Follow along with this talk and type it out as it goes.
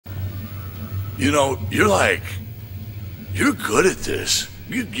You know, you're good at this.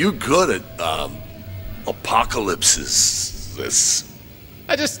 You're good at, apocalypses.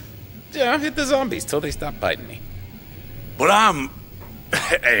 I just, hit the zombies till they stop biting me. But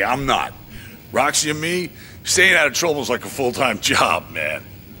hey, I'm not. Roxy and me, staying out of trouble is like a full-time job, man.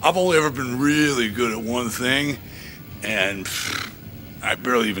 I've only ever been really good at one thing, and I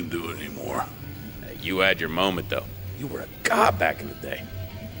barely even do it anymore. Hey, you had your moment, though. You were a god back in the day.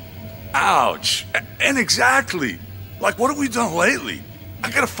 Ouch. And exactly. Like, what have we done lately? I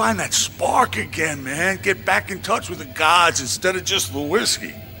gotta find that spark again, man. Get back in touch with the gods instead of just the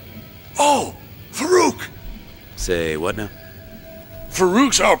whiskey. Oh, Farouk! Say what now?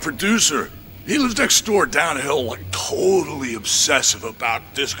 Farouk's our producer. He lives next door down the hill, like totally obsessive about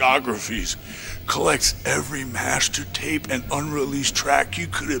discographies. Collects every master tape and unreleased track you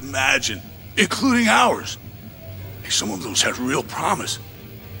could imagine, including ours. Hey, some of those have real promise.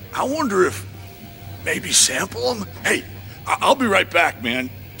 I wonder if maybe sample them? Hey, I'll be right back, man.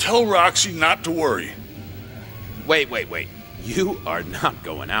 Tell Roxy not to worry. Wait. You are not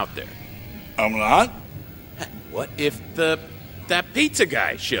going out there. I'm not? What if that pizza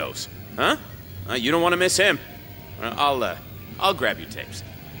guy shows? Huh? You don't want to miss him. I'll grab your tapes.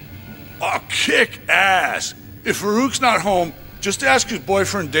 Oh, kick ass. If Farouk's not home, just ask his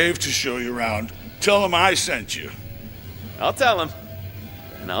boyfriend Dave to show you around. Tell him I sent you. I'll tell him.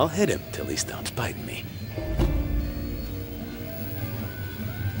 And I'll hit him till he stops biting me.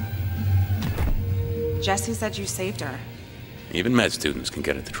 Jessie said you saved her. Even med students can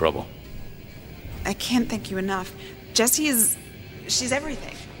get into trouble. I can't thank you enough. Jessie she's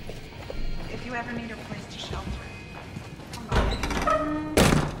everything. If you ever need a place to shelter, come by.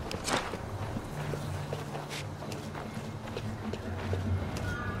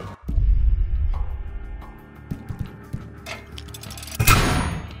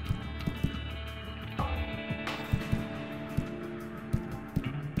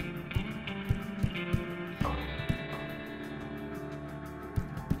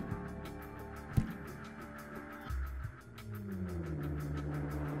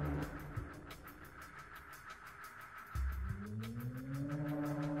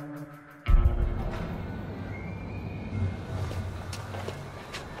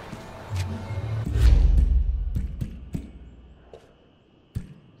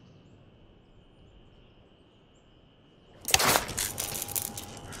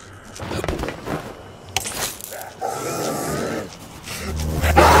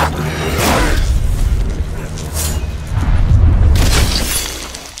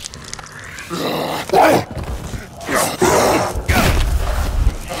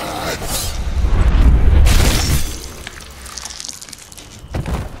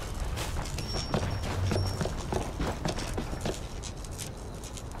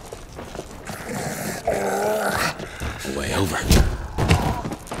 Way over.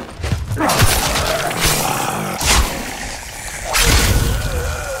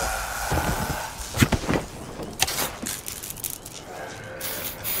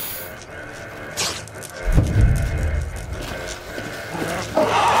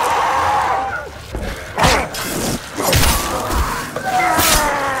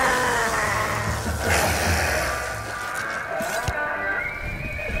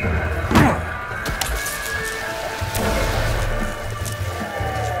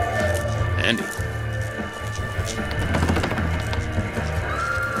 Andy.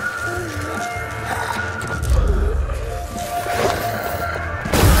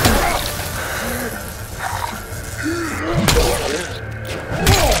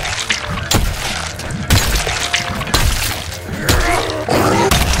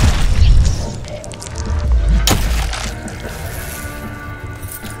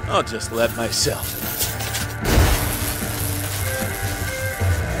 I'll just let myself.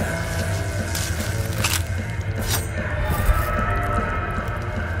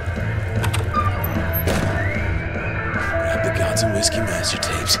 Some whiskey master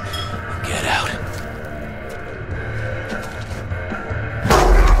tapes and get out.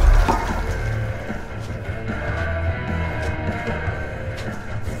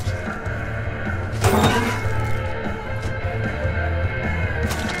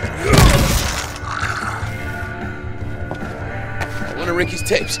 One of Ricky's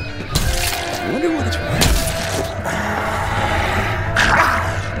tapes. I wonder what it's worth.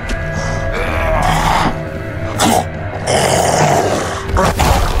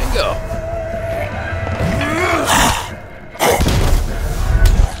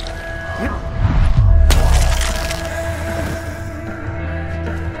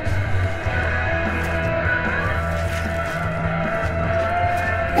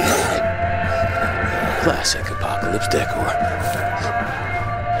 Classic apocalypse decor.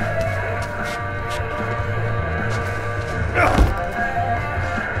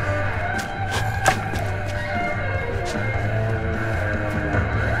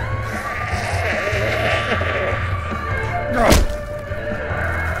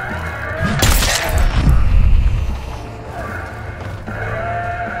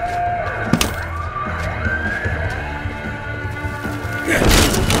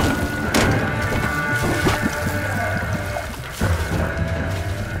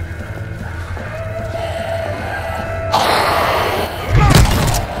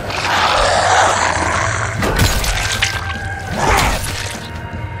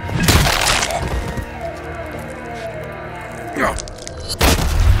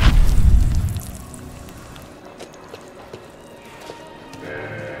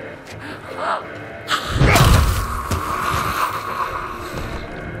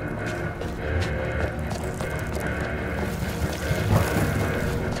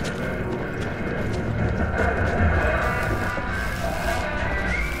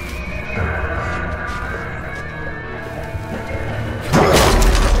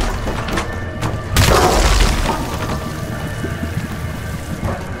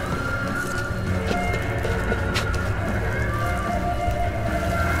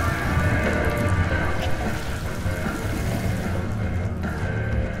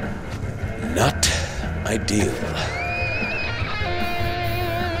 Not ideal.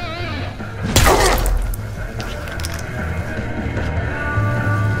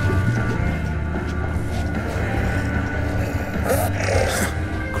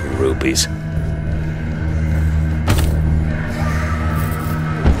 Groupies.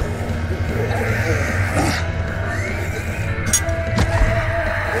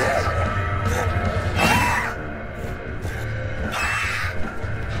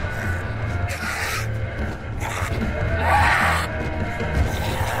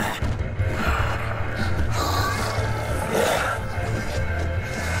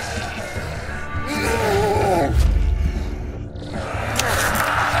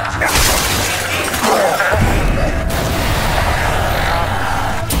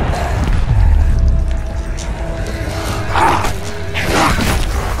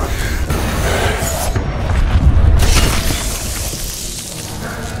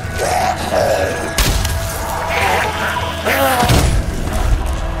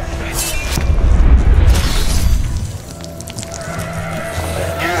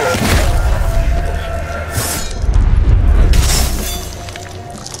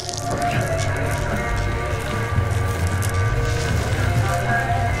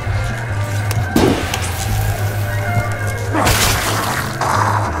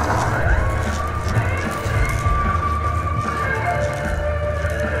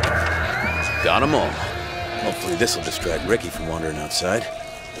 Got them all. Hopefully this'll distract Ricky from wandering outside.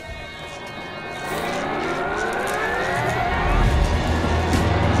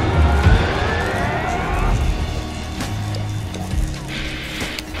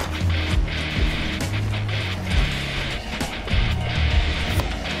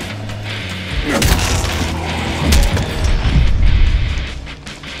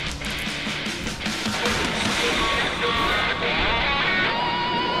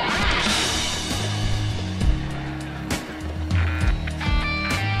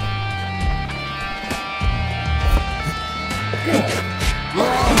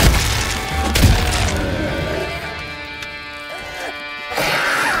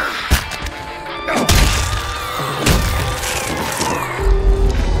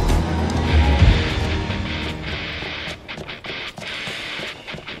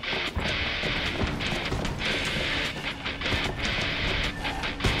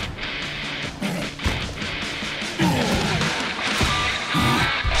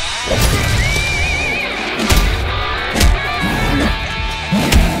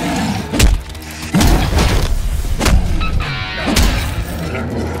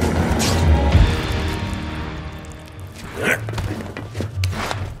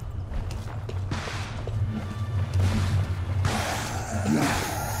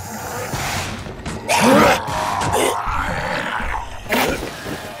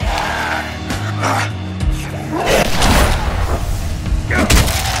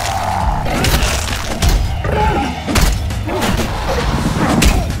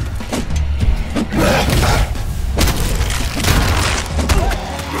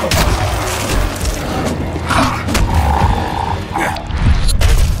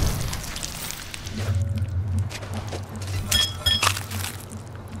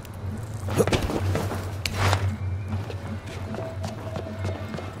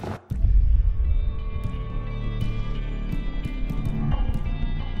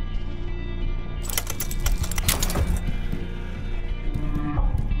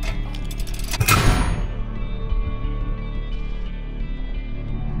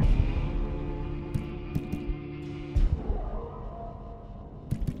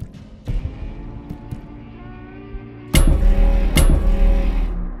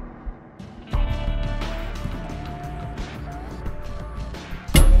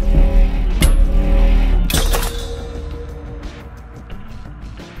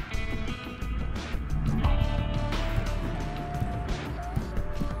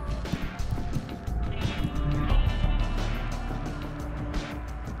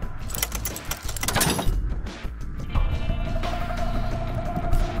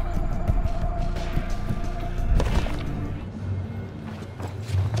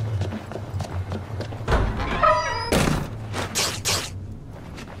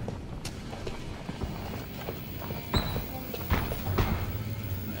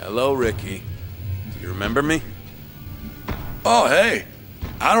 Hello, Ricky. Do you remember me? Oh, hey.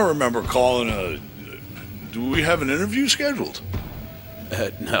 I don't remember calling a... Do we have an interview scheduled?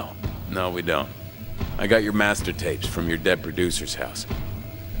 No. No, we don't. I got your master tapes from your dead producer's house.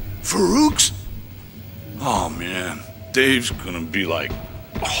 Farouk's? Oh, man. Dave's gonna be, like,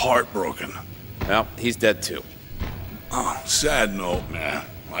 heartbroken. Well, he's dead too. Oh, sad note, man.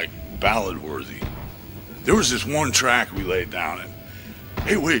 Like, ballad-worthy. There was this one track we laid down and...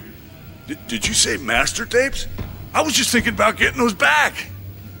 Hey, wait. Did you say master tapes? I was just thinking about getting those back.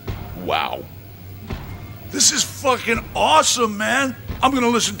 Wow. This is fucking awesome, man. I'm gonna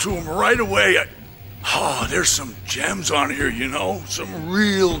listen to them right away. Oh, there's some gems on here, you know? Some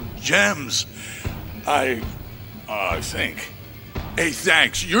real gems. I think. Hey,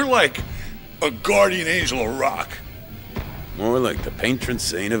 thanks. You're like a guardian angel of rock. More like the patron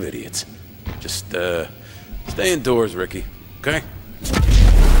saint of idiots. Just, stay indoors, Ricky, okay?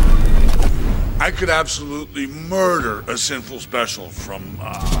 I could absolutely murder a sinful special from,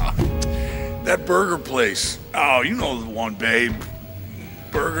 that burger place. Oh, you know the one, babe.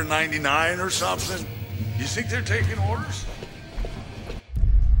 Burger 99 or something. You think they're taking orders?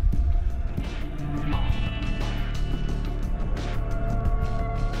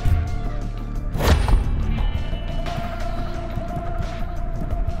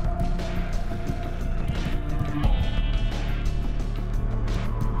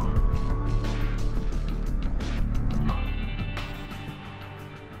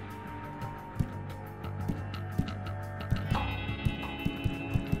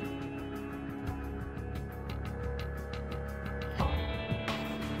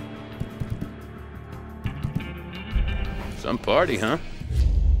 Some party, huh?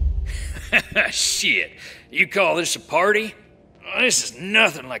 Shit. You call this a party? Oh, this is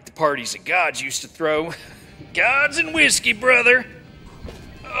nothing like the parties the gods used to throw. Gods and whiskey, brother.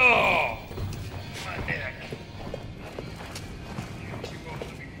 Oh, my neck. You're too old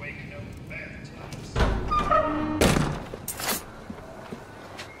to be waking up with bad times.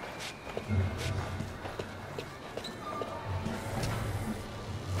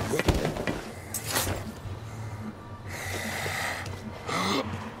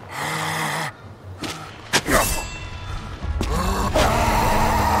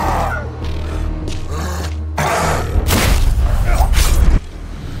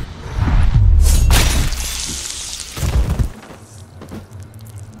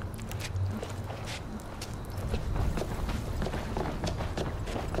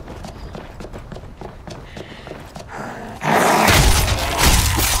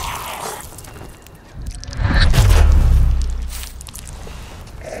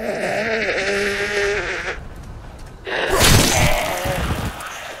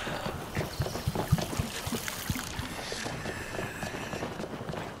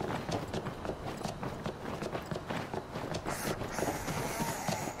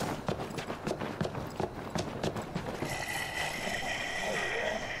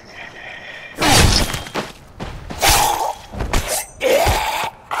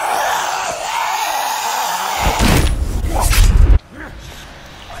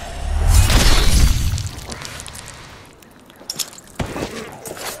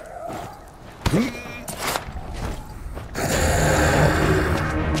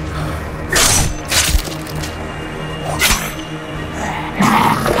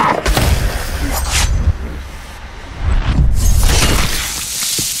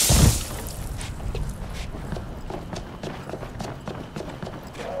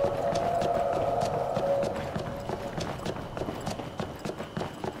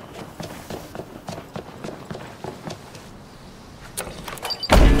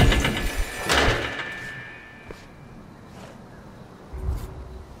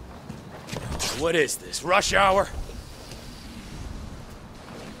 What is this, rush hour?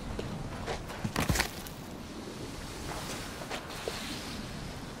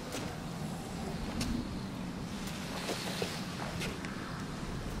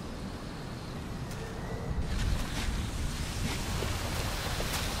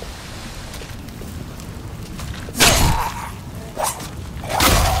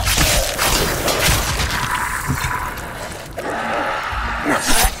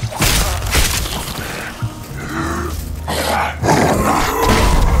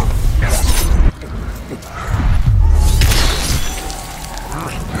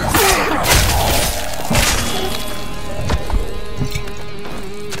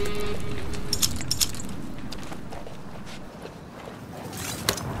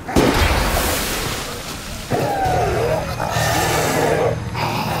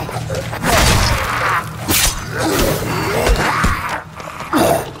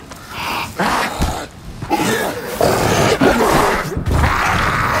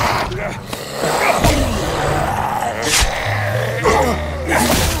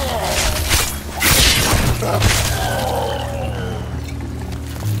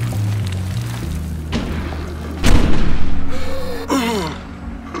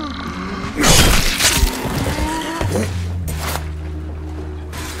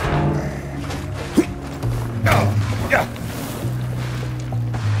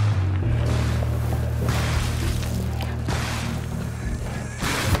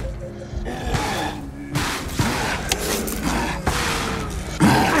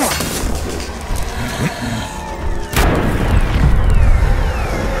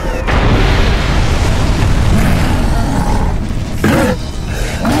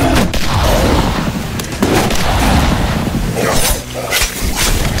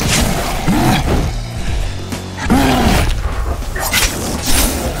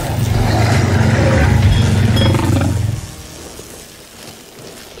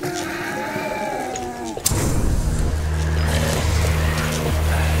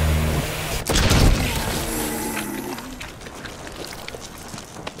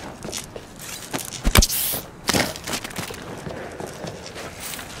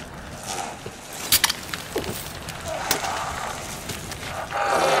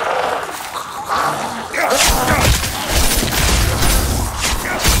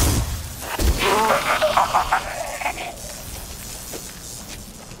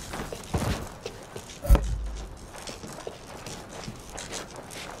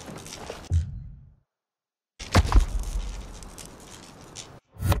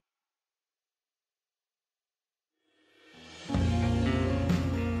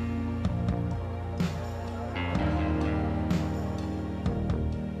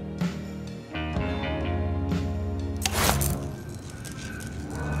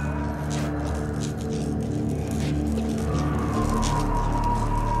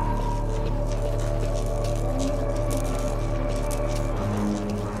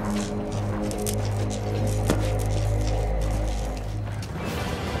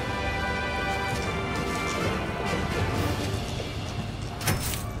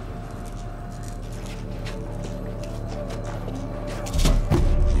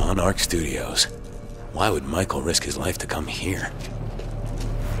 Monarch Studios. Why would Michael risk his life to come here?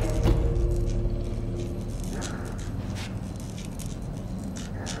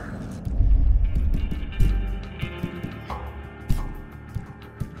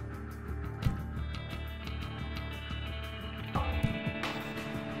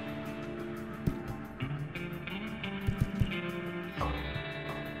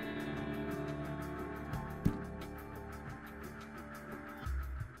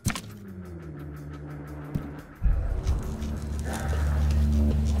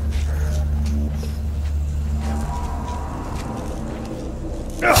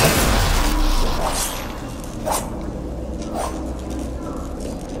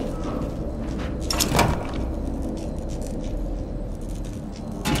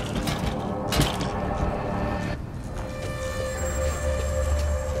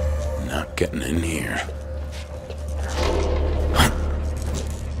 Not getting in here.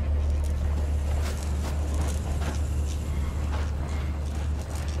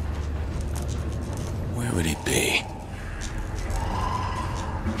 Where would he be?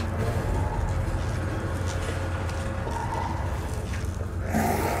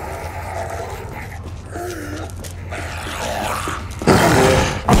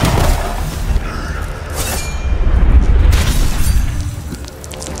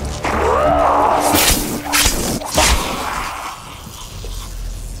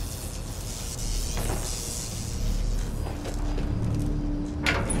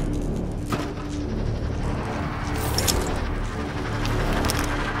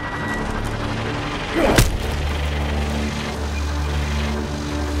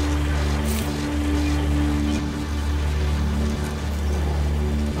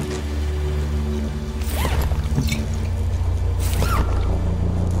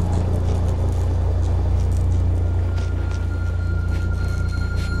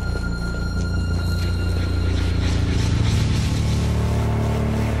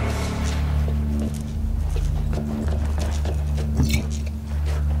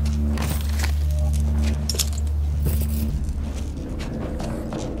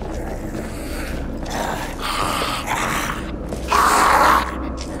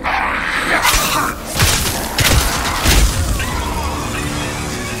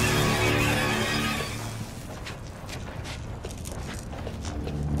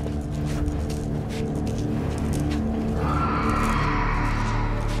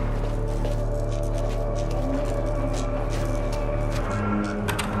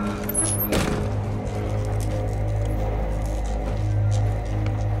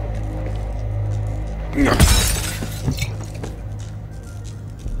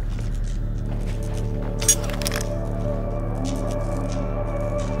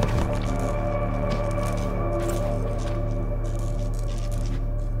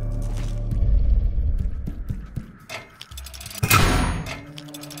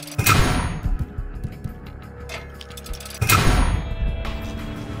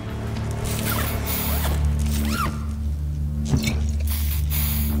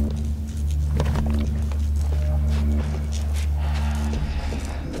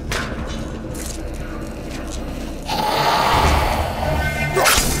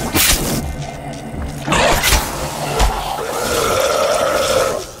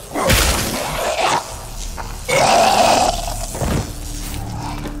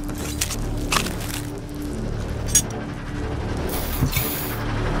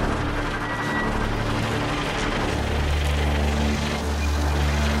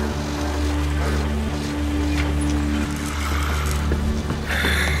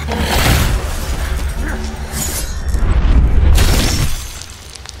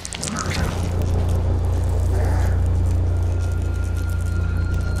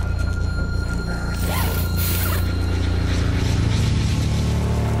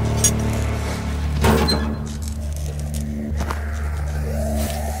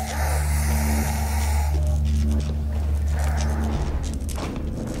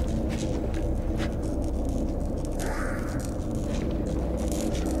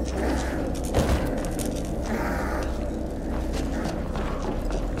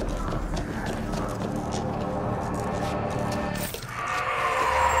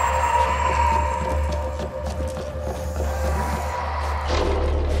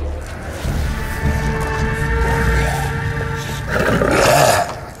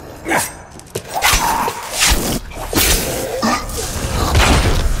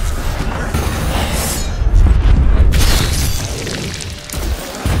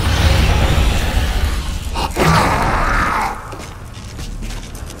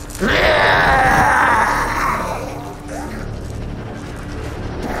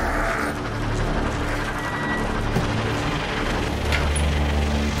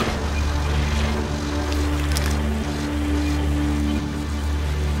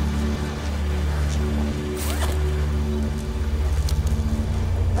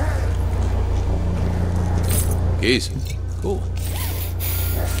 Keys. Cool.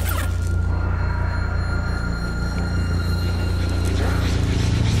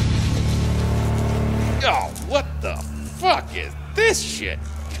 Oh, what the fuck is this shit?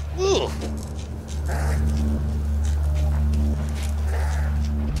 Ugh.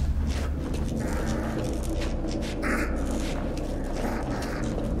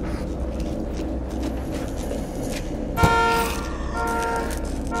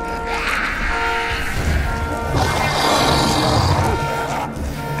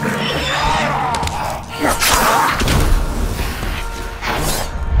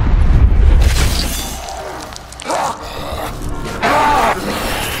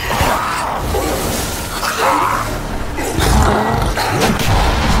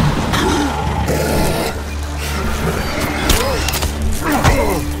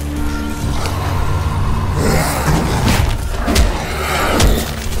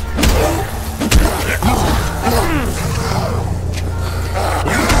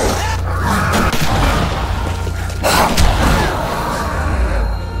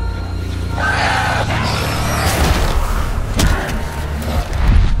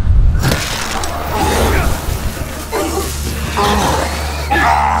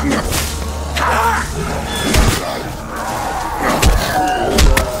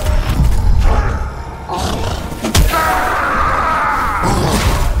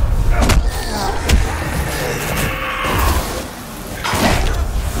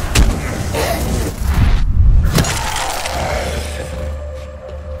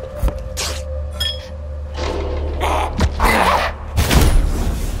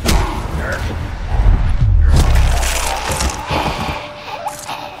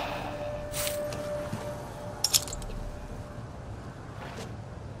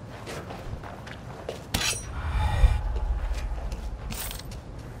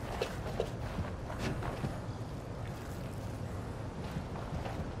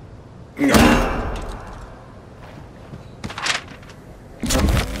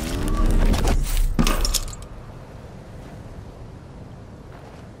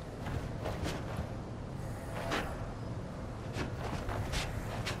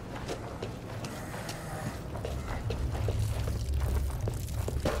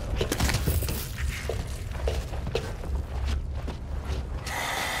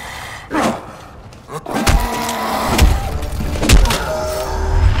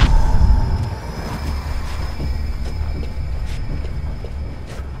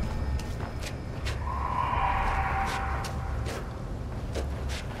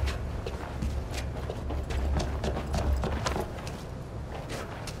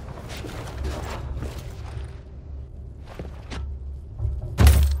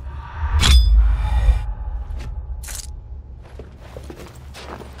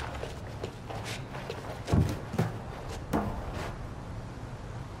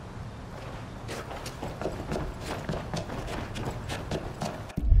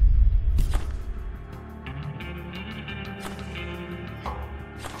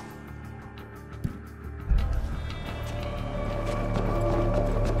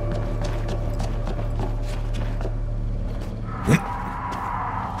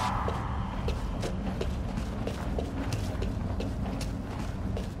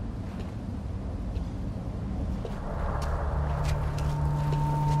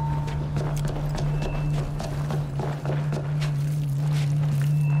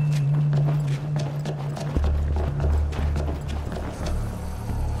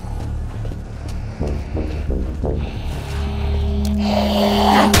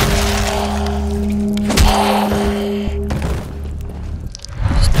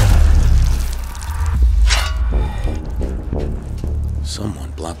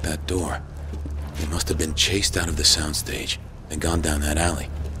 Someone blocked that door. He must have been chased out of the soundstage and gone down that alley.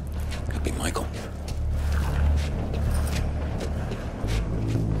 Could be Michael.